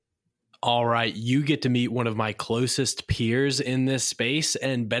All right, you get to meet one of my closest peers in this space,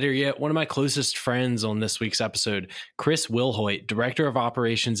 and better yet, one of my closest friends on this week's episode, Chris Wilhoit, Director of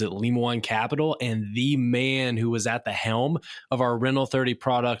Operations at Lima One Capital, and the man who was at the helm of our Rental 30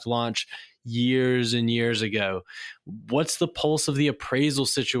 product launch years and years ago. What's the pulse of the appraisal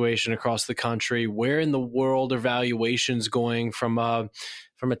situation across the country? Where in the world are valuations going from a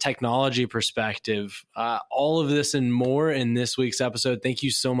technology perspective? All of this and more in this week's episode. Thank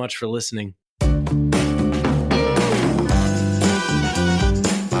you so much for listening.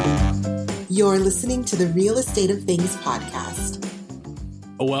 You're listening to the Real Estate of Things podcast.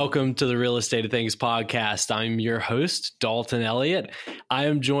 Welcome to the Real Estate of Things podcast. I'm your host, Dalton Elliott. I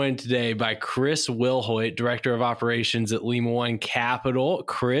am joined today by Chris Wilhoit, Director of Operations at Lima One Capital.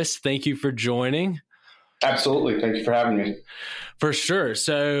 Chris, thank you for joining. Absolutely. Thank you for having me. For sure.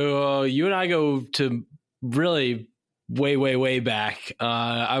 So you and I go to really way back.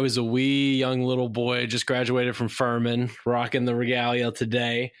 I was a wee young little boy, just graduated from Furman, rocking the regalia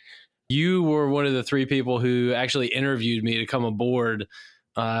today. You were one of the three people who actually interviewed me to come aboard.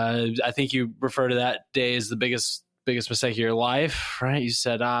 I think you refer to that day as the biggest mistake of your life, right? You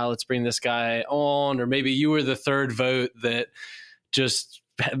said, let's bring this guy on, or maybe you were the third vote that just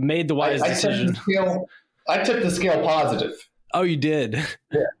made the wise decision. I took the scale positive. Oh, you did?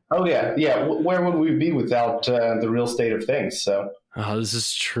 Yeah. Oh, yeah. Yeah. Where would we be without the real state of things? So. Oh, this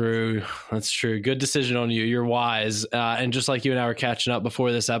is true. That's true. Good decision on you. You're wise. And just like you and I were catching up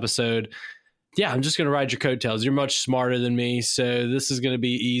before this episode, yeah, I'm just going to ride your coattails. You're much smarter than me, so this is going to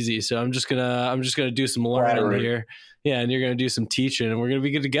be easy. So I'm just going to do some learning here. Yeah, and you're going to do some teaching, and we're going to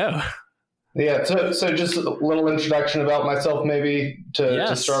be good to go. Yeah, so just a little introduction about myself maybe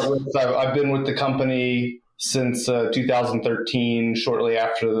to start with. I've been with the company since 2013, shortly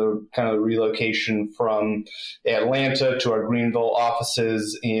after the kind of relocation from Atlanta to our Greenville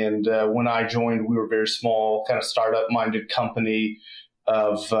offices. And when I joined, we were a very small, kind of startup-minded company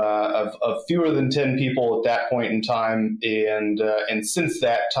of fewer than 10 people at that point in time. And since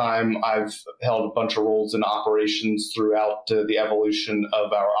that time, I've held a bunch of roles in operations throughout the evolution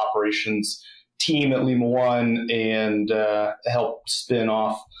of our operations team at Lima One, and helped spin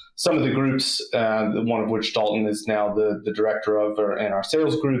off some of the groups, one of which Dalton is now the director of, and our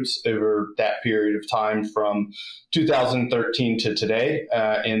sales groups over that period of time from 2013 to today.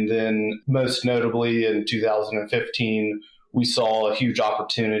 And then most notably in 2015, we saw a huge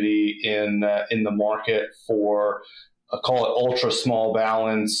opportunity in the market for, call it ultra small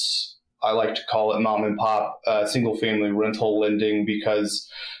balance. I like to call it mom and pop single family rental lending, because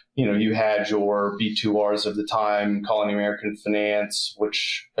you had your B2Rs of the time, Colony American Finance,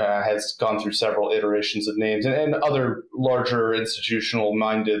 which has gone through several iterations of names, and other larger institutional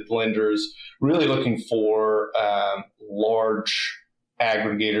minded lenders really looking for large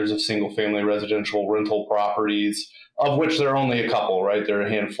aggregators of single family residential rental properties, of which there are only a couple, right? There are a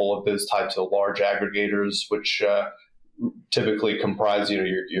handful of those types of large aggregators, which typically comprise, your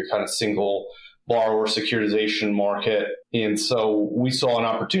kind of single borrower securitization market. And so we saw an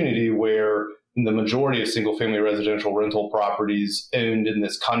opportunity where the majority of single family residential rental properties owned in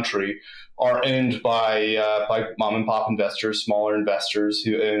this country are owned by mom and pop investors, smaller investors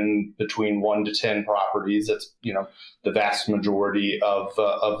who own between 1 to 10 properties. That's, the vast majority of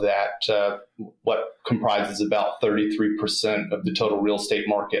that, what comprises about 33% of the total real estate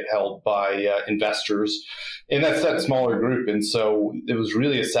market held by investors. And that's that smaller group. And so it was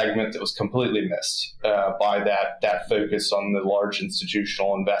really a segment that was completely missed by that focus on the large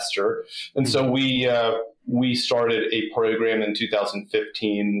institutional investor. And so we started a program in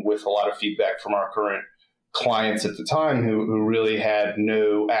 2015 with a lot of feedback from our current clients at the time who really had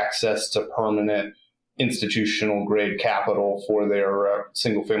no access to permanent institutional grade capital for their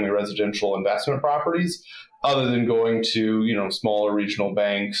single family residential investment properties, other than going to, smaller regional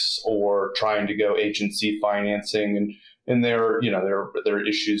banks or trying to go agency financing. And there are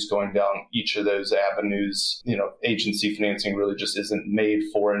issues going down each of those avenues. Agency financing really just isn't made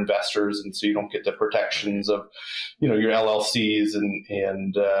for investors, and so you don't get the protections of, your LLCs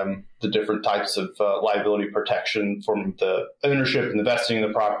and the different types of liability protection from the ownership and the vesting of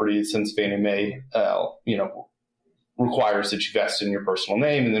the property, since Fannie Mae, requires that you vest in your personal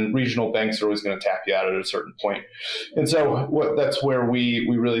name, and then regional banks are always going to tap you out at a certain point. And so that's where we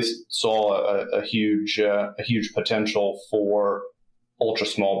really saw a huge potential for ultra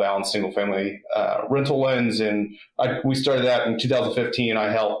small balance single family rental loans. And we started that in 2015.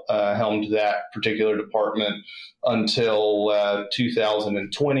 I helmed that particular department until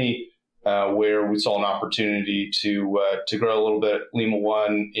 2020. Where we saw an opportunity to grow a little bit at Lima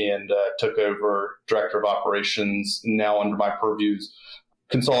One, and took over director of operations, now under my purviews,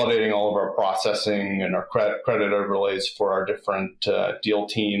 consolidating all of our processing and our credit overlays for our different deal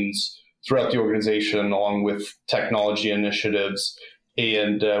teams throughout the organization, along with technology initiatives.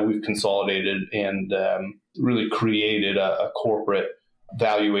 And we've consolidated and really created a corporate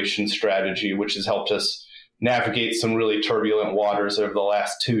valuation strategy, which has helped us navigate some really turbulent waters over the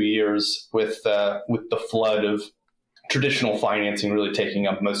last 2 years with the flood of traditional financing really taking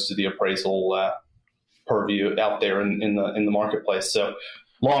up most of the appraisal purview out there in the marketplace. So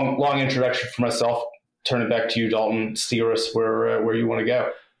long introduction for myself. Turn it back to you, Dalton. Steer us where you want to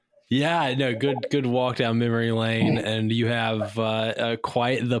go. Yeah, no, good walk down memory lane, and you have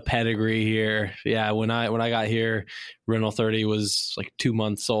quite the pedigree here. Yeah, when I got here, Rental 30 was like 2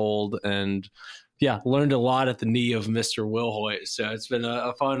 months old, and yeah, learned a lot at the knee of Mr. Wilhoit. So it's been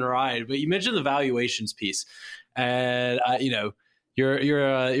a fun ride. But you mentioned the valuations piece, and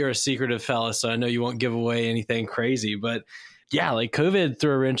you're a secretive fella, so I know you won't give away anything crazy. But yeah, like COVID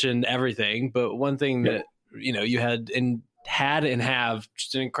threw a wrench in everything. But one thing that you had and have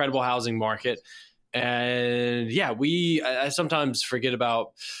just an incredible housing market. And yeah, I sometimes forget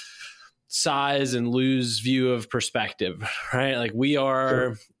about size and lose view of perspective, right? Like we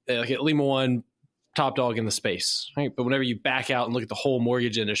are like at Lima One, top dog in the space, right? But whenever you back out and look at the whole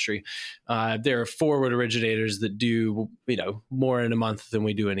mortgage industry, there are forward originators that do, more in a month than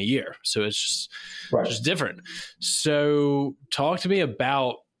we do in a year. So it's just different. So talk to me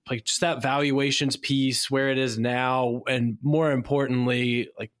about like just that valuations piece, where it is now, and more importantly,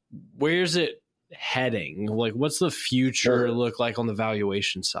 like where's it heading? Like what's the future look like on the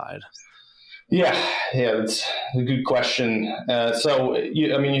valuation side? Yeah, that's a good question. So you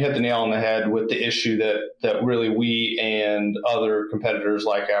hit the nail on the head with the issue that really we and other competitors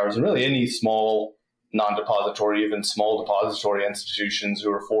like ours, and really any small non-depository, even small depository institutions who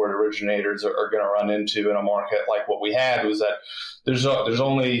are forward originators are going to run into in a market like what we had, was that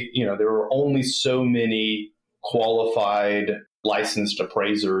there were only so many qualified licensed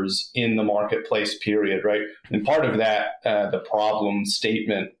appraisers in the marketplace, period, right? And part of that, the problem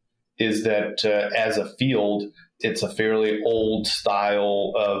statement is that as a field, it's a fairly old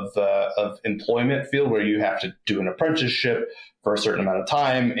style of employment field where you have to do an apprenticeship for a certain amount of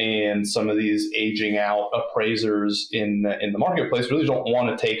time, and some of these aging out appraisers in the marketplace really don't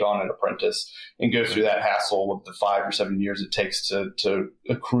want to take on an apprentice and go through that hassle of the 5 or 7 years it takes to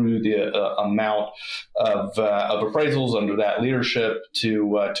accrue the amount of appraisals under that leadership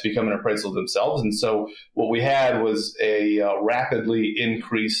to become an appraisal themselves. And so what we had was a rapidly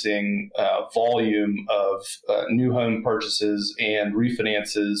increasing volume of new home purchases and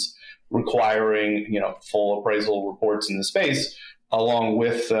refinances requiring full appraisal reports in the space, along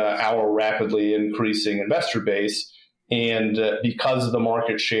with our rapidly increasing investor base. And because of the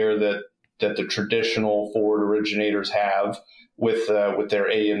market share that the traditional forward originators have with their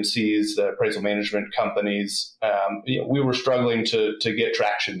AMCs, the appraisal management companies, we were struggling to get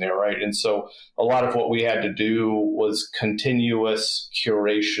traction there, right? And so a lot of what we had to do was continuous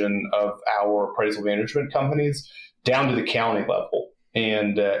curation of our appraisal management companies down to the county level.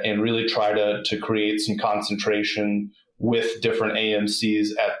 And really try to create some concentration with different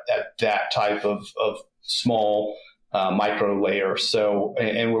AMCs at that type of small micro layer. So,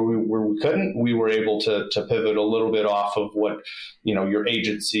 and where we couldn't, we were able to pivot a little bit off of what your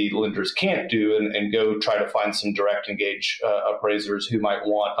agency lenders can't do, and go try to find some direct engage appraisers who might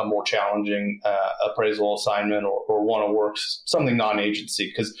want a more challenging appraisal assignment or want to work something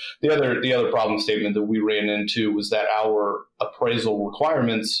non-agency. Because the other problem statement that we ran into was that our appraisal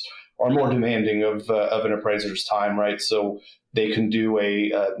requirements are more demanding of an appraiser's time, right? So they can do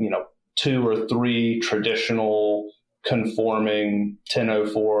a 2 or 3 traditional conforming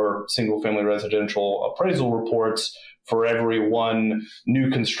 1004 single family residential appraisal reports for every one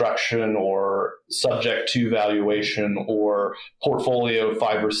new construction or subject to valuation or portfolio of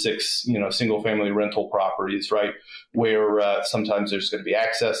 5 or 6 single family rental properties, right? Where sometimes there's going to be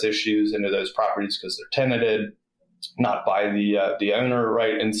access issues into those properties because they're tenanted, not by the owner,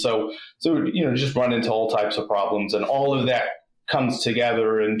 right? And so just run into all types of problems, and all of that comes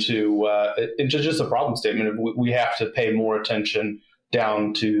together into just a problem statement. We have to pay more attention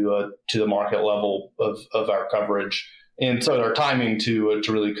down to the market level of our coverage, and so our timing to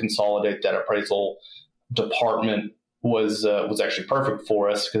really consolidate that appraisal department was actually perfect for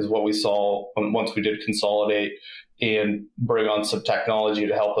us, because what we saw once we did consolidate and bring on some technology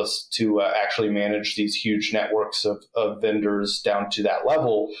to help us to actually manage these huge networks of vendors down to that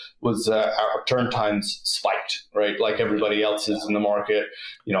level was our turn times spiked, right? Like everybody else's in the market,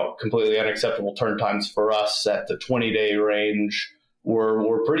 completely unacceptable turn times for us at the 20-day range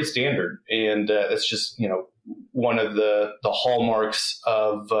were pretty standard. And it's just, one of the hallmarks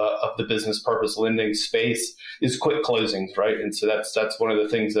of the business purpose lending space is quick closings, right? And so that's one of the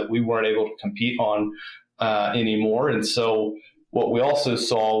things that we weren't able to compete on anymore. And so what we also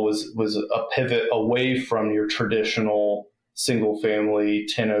saw was a pivot away from your traditional single family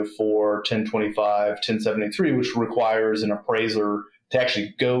 1004, 1025, 1073, which requires an appraiser to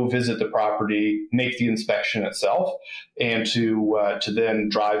actually go visit the property, make the inspection itself, and to then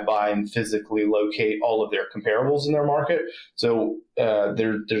drive by and physically locate all of their comparables in their market. So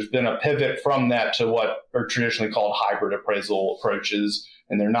there's been a pivot from that to what are traditionally called hybrid appraisal approaches,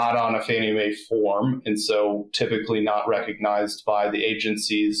 and they're not on a Fannie Mae form, and so typically not recognized by the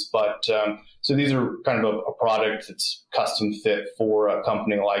agencies. But so these are kind of a product that's custom fit for a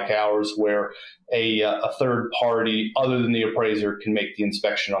company like ours, where a third party other than the appraiser can make the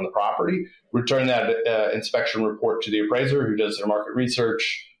inspection on the property, return that inspection report to the appraiser, who does their market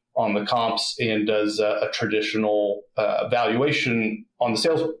research on the comps and does a traditional valuation on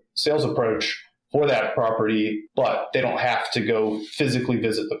the sales approach for that property, but they don't have to go physically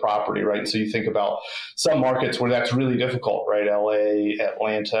visit the property, right? And so you think about some markets where that's really difficult, right? LA,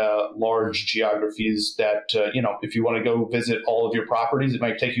 Atlanta, large geographies that, if you want to go visit all of your properties, it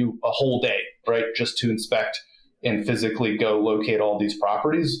might take you a whole day, right? Just to inspect and physically go locate all these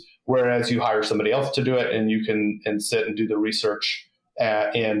properties. Whereas you hire somebody else to do it, and you can sit and do the research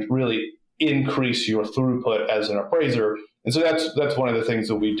and really increase your throughput as an appraiser. And so that's one of the things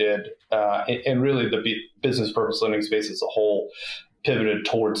that we did, and really the business purpose lending space as a whole pivoted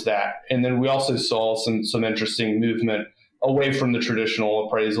towards that. And then we also saw some interesting movement away from the traditional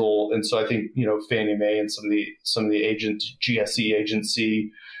appraisal. And so I think Fannie Mae and some of the GSE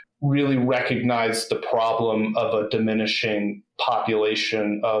agency really recognized the problem of a diminishing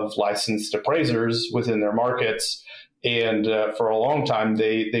population of licensed appraisers within their markets. And for a long time,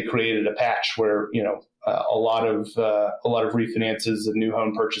 they created a patch where a lot of refinances and new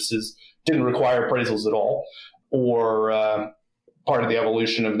home purchases didn't require appraisals at all. Or part of the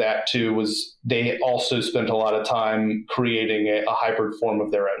evolution of that too was they also spent a lot of time creating a hybrid form of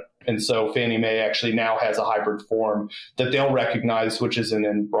their own. And so Fannie Mae actually now has a hybrid form that they'll recognize, which isn't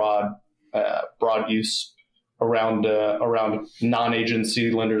in broad use around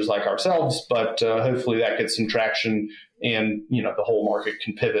non-agency lenders like ourselves, but hopefully that gets some traction, and the whole market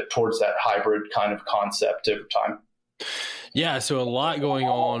can pivot towards that hybrid kind of concept over time. Yeah, so a lot going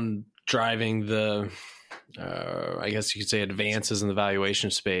on driving the, I guess you could say, advances in the valuation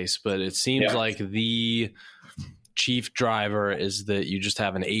space, but it seems like the chief driver is that you just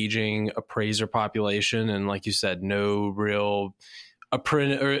have an aging appraiser population, and like you said, no real or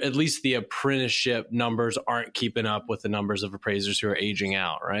at least the apprenticeship numbers aren't keeping up with the numbers of appraisers who are aging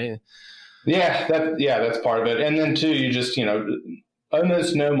out, right? Yeah, that's part of it. And then too, you just,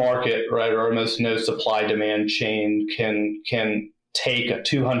 almost no market, right, or almost no supply demand chain can take a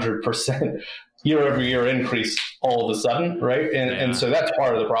 200% year over year increase all of a sudden, right? And so that's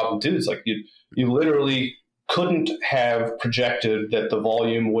part of the problem too. It's like you literally couldn't have projected that the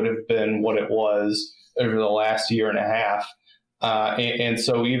volume would have been what it was over the last year and a half. And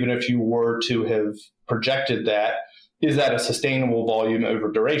so even if you were to have projected that, is that a sustainable volume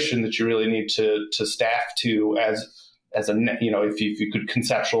over duration that you really need to staff to as a, if you could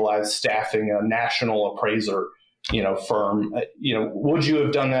conceptualize staffing a national appraiser, firm, would you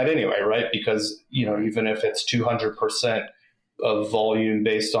have done that anyway, right? Because, even if it's 200% of volume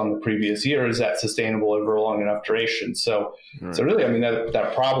based on the previous year, is that sustainable over a long enough duration? So really, I mean,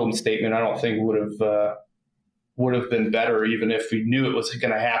 that problem statement, I don't think would have been better even if we knew it was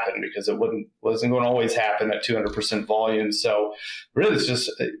going to happen, because it wasn't going to always happen at 200% volume. So really, it's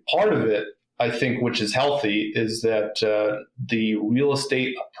just part of it, I think, which is healthy, is that the real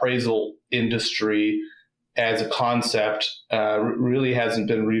estate appraisal industry as a concept really hasn't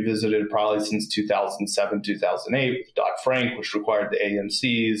been revisited probably since 2007, 2008 with Dodd-Frank, which required the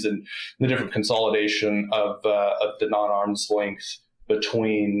AMCs and the different consolidation of the non-arm's length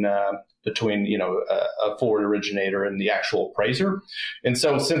between a forward originator and the actual appraiser. And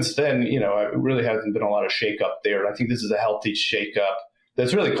so since then, it really hasn't been a lot of shakeup there. And I think this is a healthy shakeup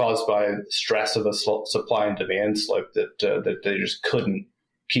that's really caused by the stress of a supply and demand slope that they just couldn't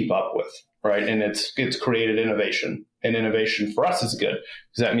keep up with, right? And it's created innovation. And innovation for us is good,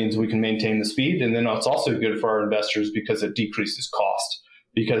 because that means we can maintain the speed. And then it's also good for our investors because it decreases cost.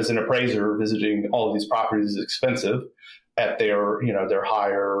 Because an appraiser visiting all of these properties is expensive at their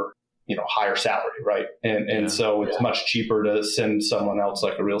higher salary, right? And so it's much cheaper to send someone else,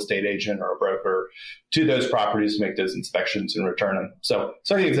 like a real estate agent or a broker, to those properties to make those inspections and return them. So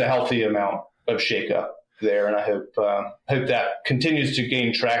I think it's a healthy amount of shakeup. there, and I hope that continues to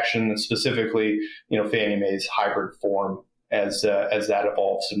gain traction, and specifically, Fannie Mae's hybrid form as that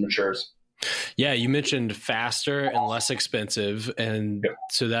evolves and matures. Yeah, you mentioned faster and less expensive, and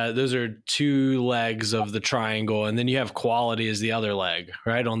so that those are two legs of the triangle, and then you have quality as the other leg,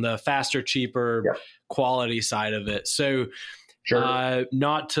 right? On the faster, cheaper, quality side of it. So, sure.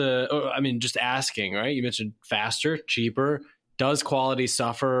 Just asking, right? You mentioned faster, cheaper. Does quality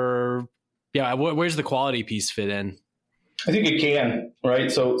suffer? Yeah, where's the quality piece fit in? I think it can,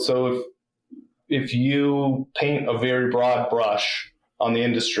 right? So if you paint a very broad brush on the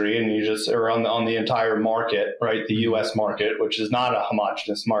industry and you just are on the entire market, right? The U.S. market, which is not a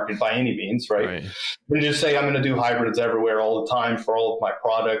homogenous market by any means, right? And just say, I'm going to do hybrids everywhere all the time for all of my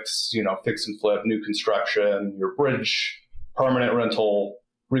products, fix and flip, new construction, your bridge, permanent rental,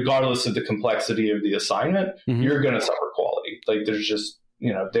 regardless of the complexity of the assignment, you're going to suffer quality. Like there's just,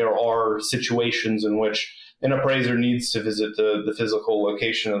 there are situations in which an appraiser needs to visit the physical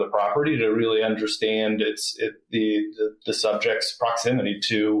location of the property to really understand the subject's proximity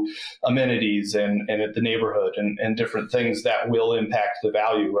to amenities and the neighborhood and different things that will impact the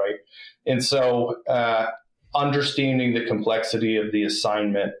value, right? And so understanding the complexity of the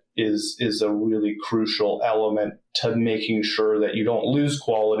assignment is a really crucial element to making sure that you don't lose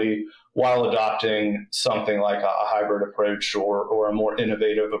quality while adopting something like a hybrid approach or a more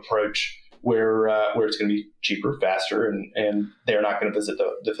innovative approach where it's going to be cheaper, faster, and they're not going to visit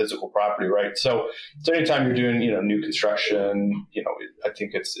the physical property, right? So anytime you're doing, new construction, I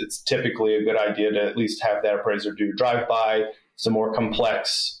think it's typically a good idea to at least have that appraiser do drive-by. Some more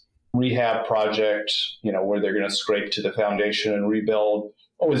complex rehab project, where they're going to scrape to the foundation and rebuild.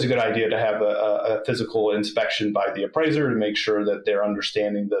 Always a good idea to have a physical inspection by the appraiser to make sure that they're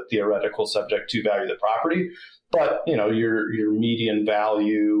understanding the theoretical subject to value of the property. But, your median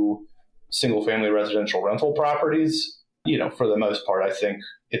value single-family residential rental properties, for the most part, I think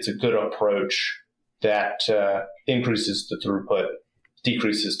it's a good approach that increases the throughput,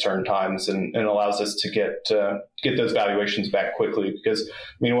 decreases turn times, and allows us to get those valuations back quickly. Because,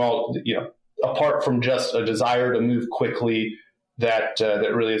 meanwhile, apart from just a desire to move quickly, that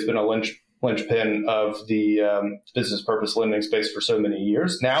really has been a linchpin of the business purpose lending space for so many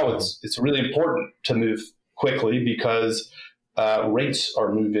years. Now it's really important to move quickly because rates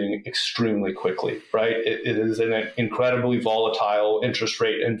are moving extremely quickly, right? It is an incredibly volatile interest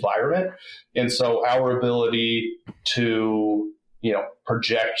rate environment. And so our ability to,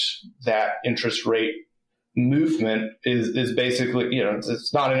 project that interest rate movement is basically,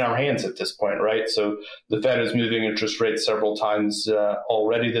 it's not in our hands at this point, right? So the Fed is moving interest rates several times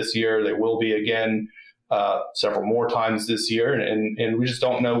already this year. They will be again several more times this year. And we just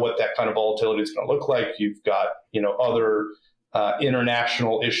don't know what that kind of volatility is going to look like. You've got, other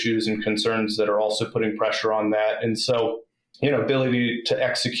international issues and concerns that are also putting pressure on that. And so, ability to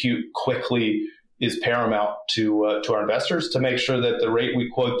execute quickly is paramount to our investors to make sure that the rate we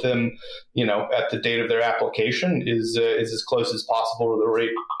quote them, at the date of their application is as close as possible to the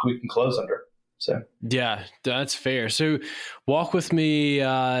rate we can close under. So yeah, that's fair. So walk with me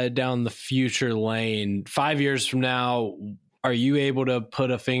down the future lane. 5 years from now, are you able to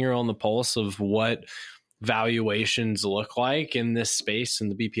put a finger on the pulse of what valuations look like in this space, in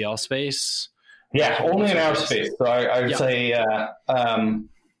the BPL space? Yeah, only in our space. So I would say,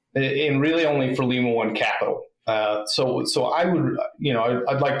 and really only for Lima One Capital. So I would,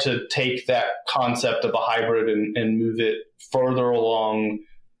 I'd like to take that concept of a hybrid and move it further along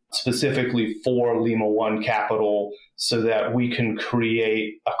specifically for Lima One Capital so that we can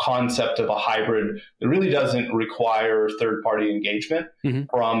create a concept of a hybrid that really doesn't require third-party engagement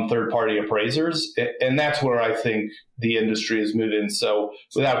from third-party appraisers. And that's where I think the industry is moving. So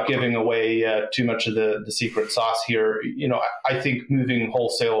without giving away too much of the secret sauce here, I think moving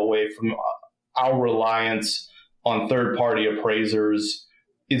wholesale away from our reliance on third-party appraisers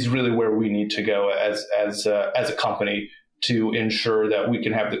is really where we need to go as a company to ensure that we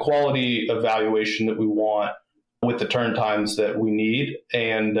can have the quality evaluation that we want with the turn times that we need,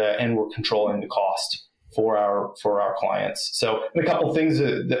 and we're controlling the cost for our clients. So a couple of things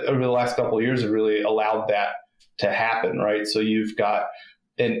that over the last couple of years have really allowed that to happen, right? So you've got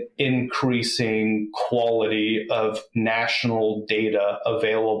an increasing quality of national data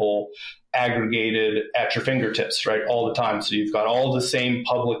available, aggregated at your fingertips, right, all the time. So you've got all the same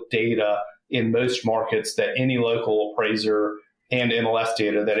public data in most markets that any local appraiser and MLS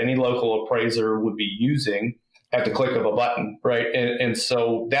data that any local appraiser would be using at the click of a button, right? And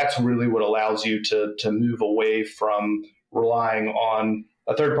so that's really what allows you to move away from relying on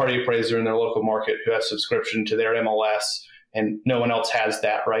a third-party appraiser in their local market who has subscription to their MLS and no one else has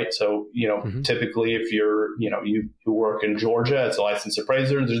that, right? So, typically if you're, you work in Georgia as a licensed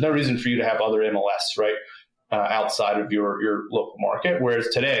appraiser, there's no reason for you to have other MLS, right? Outside of your local market. Whereas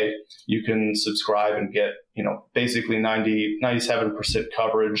today you can subscribe and get, basically 97%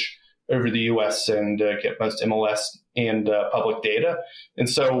 coverage over the US and get most MLS and public data. And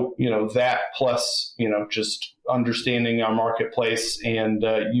so, that plus, just understanding our marketplace and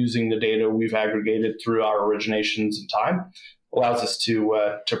using the data we've aggregated through our originations and time allows us to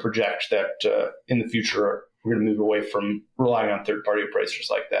project that in the future, we're going to move away from relying on third-party appraisers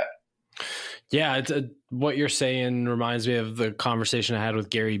like that. Yeah, what you're saying reminds me of the conversation I had with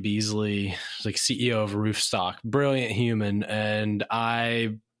Gary Beasley, like CEO of Roofstock, brilliant human. And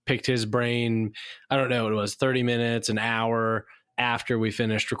I picked his brain, I don't know what it was, 30 minutes, an hour after we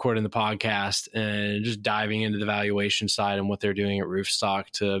finished recording the podcast, and just diving into the valuation side and what they're doing at Roofstock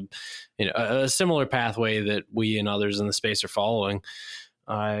to, a similar pathway that we and others in the space are following.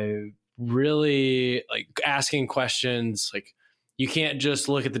 I really like asking questions. Like, you can't just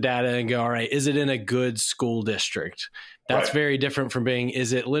look at the data and go, all right, is it in a good school district? That's right. Very different from being,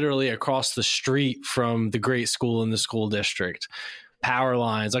 is it literally across the street from the great school in the school district? Power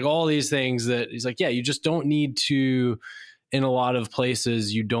lines, like all these things that he's like, yeah, you just don't need to, in a lot of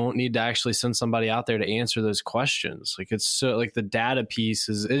places, you don't need to actually send somebody out there to answer those questions. Like, it's so like the data piece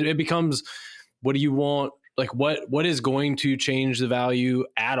is, it becomes, what do you want? Like what is going to change the value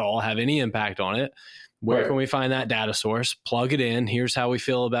at all, have any impact on it? Where can we find that data source? Plug it in. Here's how we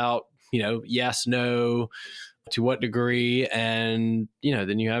feel about, yes, no, to what degree. And,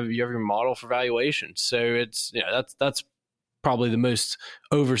 then you have your model for valuation. So it's, that's probably the most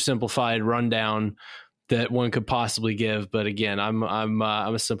oversimplified rundown that one could possibly give. But again, I'm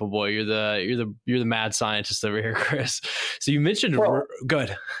a simple boy. You're the mad scientist over here, Chris. So you mentioned,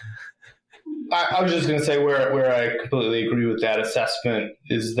 good. I was just going to say where I completely agree with that assessment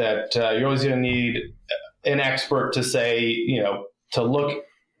is that you're always going to need an expert to say, to look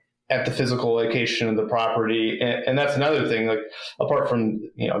at the physical location of the property. And that's another thing, like apart from,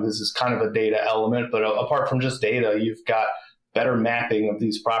 this is kind of a data element, but apart from just data, you've got better mapping of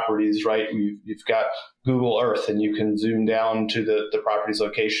these properties, right? You've got Google Earth, and you can zoom down to the property's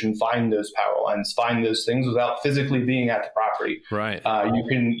location, find those power lines, find those things without physically being at the property. Right. You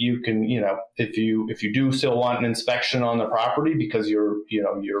can, if you do still want an inspection on the property because your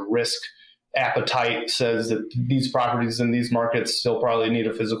risk appetite says that these properties in these markets still probably need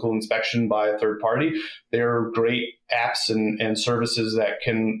a physical inspection by a third party, there are great apps and services that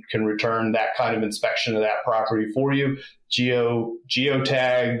can return that kind of inspection of that property for you,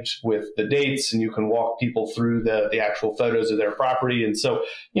 geotagged with the dates, and you can walk people through the actual photos of their property. And so,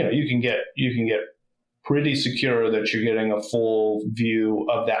 you can get pretty secure that you're getting a full view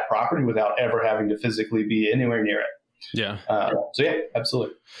of that property without ever having to physically be anywhere near it. Yeah. So yeah,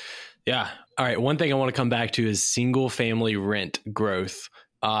 absolutely. Yeah. All right. One thing I want to come back to is single family rent growth.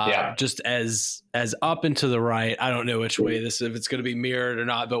 Just as up and to the right, I don't know which way if it's going to be mirrored or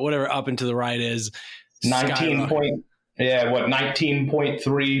not, but whatever up and to the right is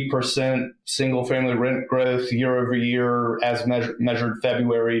 19.3% single family rent growth year over year as measured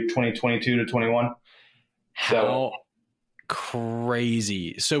February 2022 to 21. How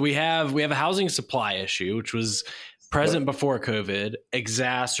crazy. So we have a housing supply issue, which was present before COVID,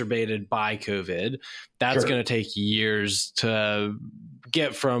 exacerbated by COVID. That's going to take years to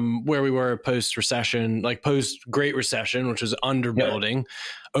get from where we were post-recession, like post-Great Recession, which was underbuilding,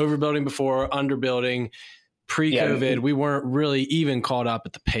 overbuilding before, underbuilding. Pre-COVID, we weren't really even caught up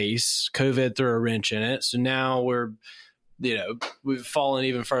at the pace. COVID threw a wrench in it. So now we've fallen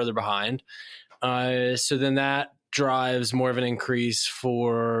even further behind. So then that drives more of an increase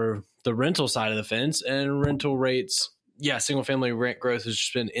for the rental side of the fence, and rental rates. Yeah. Single family rent growth has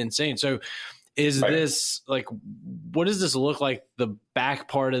just been insane. So is this like, what does this look like the back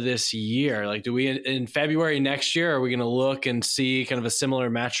part of this year? Like, do we in February next year, are we going to look and see kind of a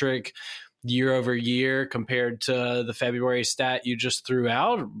similar metric year over year compared to the February stat you just threw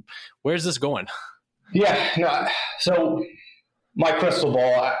out? Where's this going? Yeah, no. So my crystal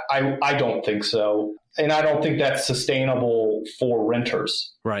ball, I don't think so. And I don't think that's sustainable for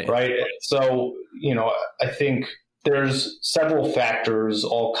renters. Right. So, I think there's several factors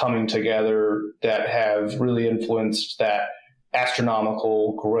all coming together that have really influenced that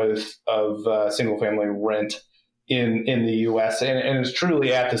astronomical growth of single family rent in the U.S. And it's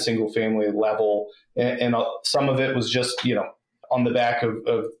truly at the single family level. And some of it was just, on the back of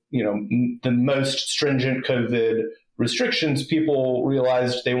the most stringent COVID restrictions, people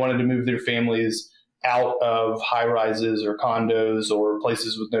realized they wanted to move their families out of high rises or condos or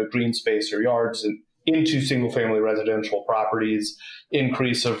places with no green space or yards into single family residential properties.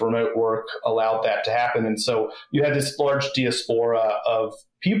 Increase of remote work allowed that to happen. And so you had this large diaspora of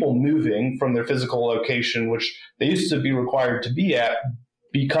people moving from their physical location, which they used to be required to be at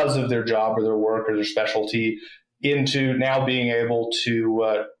because of their job or their work or their specialty, into now being able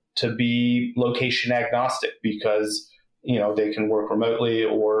to be location agnostic because they can work remotely,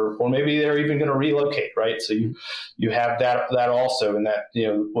 or maybe they're even going to relocate, right? So you have that also, in that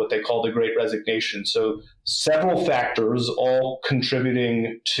what they call the Great Resignation. So several factors all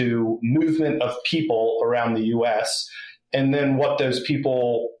contributing to movement of people around the U.S. And then what those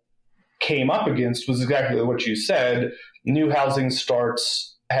people came up against was exactly what you said. New housing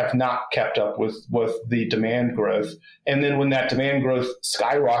starts have not kept up with the demand growth. And then when that demand growth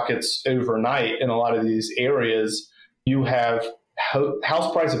skyrockets overnight in a lot of these areas, you have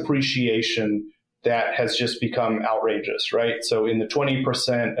house price appreciation that has just become outrageous, right? So in the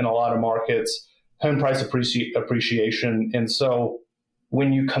 20% in a lot of markets, home price appreciation. And so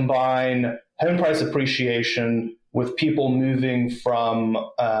when you combine home price appreciation with people moving from,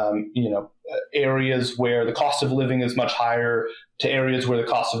 areas where the cost of living is much higher to areas where the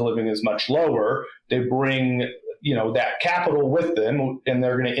cost of living is much lower, they bring, that capital with them, and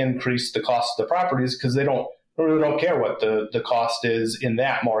they're going to increase the cost of the properties because they really don't care what the cost is in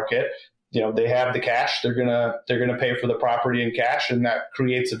that market. They have the cash. They're gonna pay for the property in cash, and that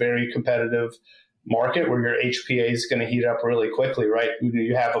creates a very competitive market where your HPA is going to heat up really quickly, right?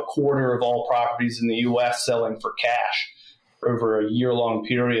 You have a quarter of all properties in the U.S. selling for cash over a year-long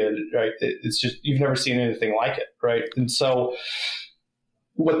period, right? It's just, you've never seen anything like it, right? And so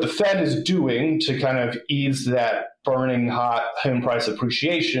what the Fed is doing to kind of ease that burning hot home price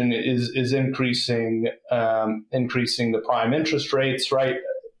appreciation is increasing the prime interest rates, right?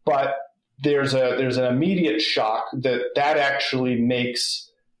 But there's an immediate shock that actually makes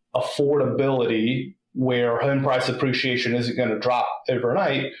affordability, where home price appreciation isn't going to drop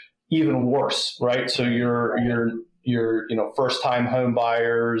overnight, even worse, right? So your first time home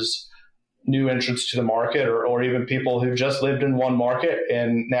buyers, new entrants to the market, or even people who've just lived in one market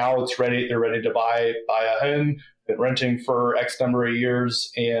and now they're ready to buy a home, been renting for X number of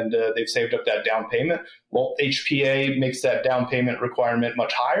years, and they've saved up that down payment. Well, HPA makes that down payment requirement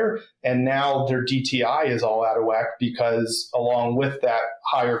much higher, and now their DTI is all out of whack because along with that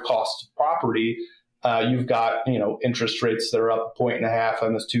higher cost of property, you've got interest rates that are up 1.5,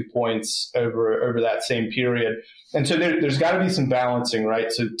 almost 2 points over that same period. And so there's got to be some balancing,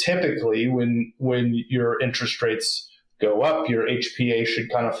 right? So typically when your interest rates go up, your HPA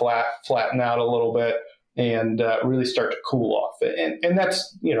should kind of flatten out a little bit and really start to cool off. And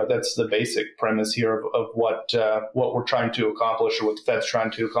that's the basic premise here of what we're trying to accomplish, or what the Fed's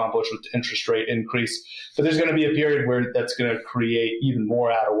trying to accomplish with the interest rate increase. But there's going to be a period where that's going to create even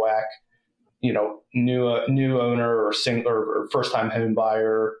more out of whack, new owner or single or first time home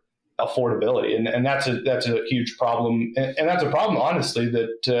buyer affordability, and that's a huge problem, and that's a problem, honestly,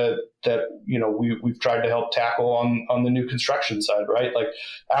 that we've tried to help tackle on the new construction side, right? Like,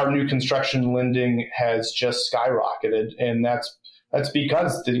 our new construction lending has just skyrocketed, and that's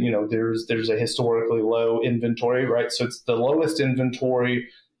because there's a historically low inventory, right? So it's the lowest inventory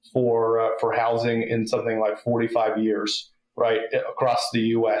for housing in something like 45 years, right, across the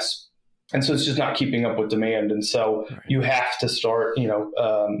U.S. And so it's just not keeping up with demand. And so you have to start,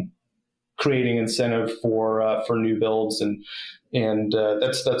 creating incentive for new builds. And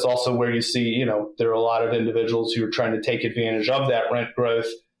that's also where you see, there are a lot of individuals who are trying to take advantage of that rent growth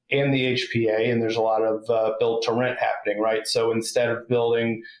and the HPA. And there's a lot of build to rent happening, right? So instead of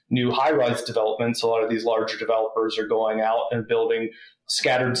building new high-rise developments, a lot of these larger developers are going out and building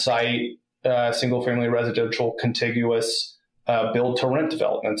scattered site, single family residential, contiguous build to rent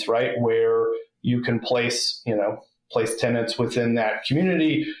developments, right? Where you can place tenants within that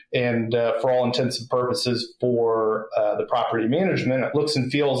community, and for all intents and purposes for the property management, it looks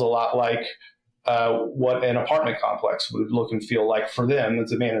and feels a lot like what an apartment complex would look and feel like for them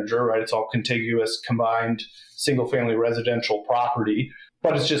as a manager, right? It's all contiguous, combined single family residential property,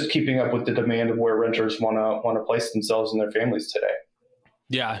 but it's just keeping up with the demand of where renters want to place themselves and their families today.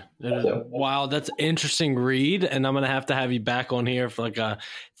 Yeah. Wow. That's an interesting read. And I'm going to have you back on here for like a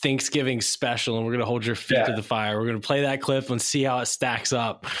Thanksgiving special, and we're going to hold your feet to the fire. We're going to play that clip and see how it stacks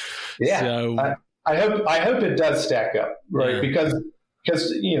up. Yeah. So, I hope it does stack up, right? Yeah. Because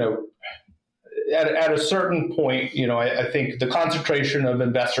at a certain point, I think the concentration of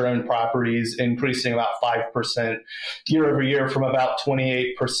investor owned properties increasing about 5% year over year, from about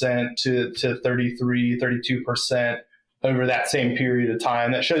 28% to 33, 32%. over that same period of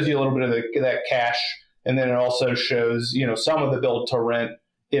time. That shows you a little bit of that cash. And then it also shows, some of the build to rent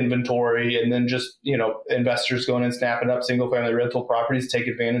inventory, and then just, investors going and snapping up single family rental properties, take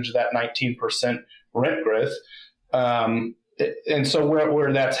advantage of that 19% rent growth. And so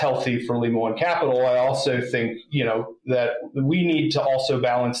where that's healthy for Lima One Capital, I also think, that we need to also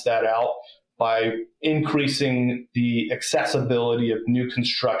balance that out by increasing the accessibility of new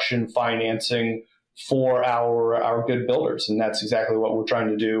construction financing for our good builders. And that's exactly what we're trying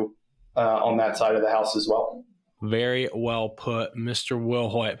to do on that side of the house as well. Very well put, Mr.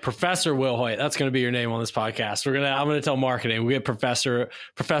 Wilhoit. Professor Wilhoit, that's going to be your name on this podcast. I'm going to tell marketing. We get Professor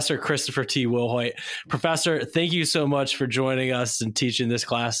Christopher T. Wilhoit. Professor, thank you so much for joining us and teaching this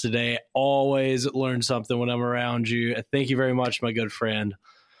class today. Always learn something when I'm around you. Thank you very much, my good friend.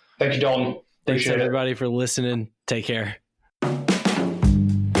 Thank you, Dalton. Thanks everybody for listening. Take care.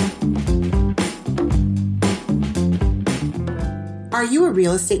 Are you a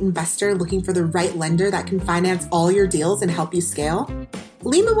real estate investor looking for the right lender that can finance all your deals and help you scale?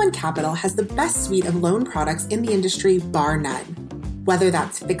 Lima One Capital has the best suite of loan products in the industry, bar none. Whether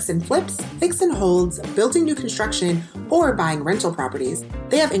that's fix and flips, fix and holds, building new construction, or buying rental properties,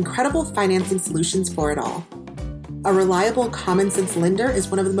 they have incredible financing solutions for it all. A reliable, common sense lender is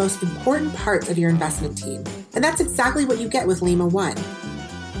one of the most important parts of your investment team, and that's exactly what you get with Lima One.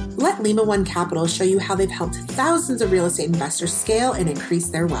 Let Lima One Capital show you how they've helped thousands of real estate investors scale and increase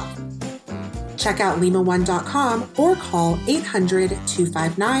their wealth. Check out limaone.com or call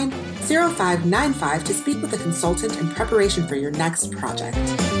 800-259-0595 to speak with a consultant in preparation for your next project.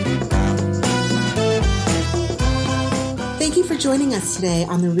 Thank you for joining us today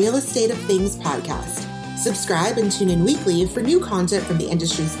on the Real Estate of Things podcast. Subscribe and tune in weekly for new content from the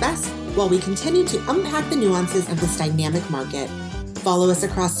industry's best while we continue to unpack the nuances of this dynamic market. Follow us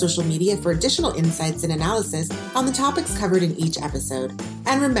across social media for additional insights and analysis on the topics covered in each episode.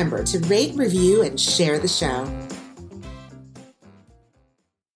 And remember to rate, review, and share the show.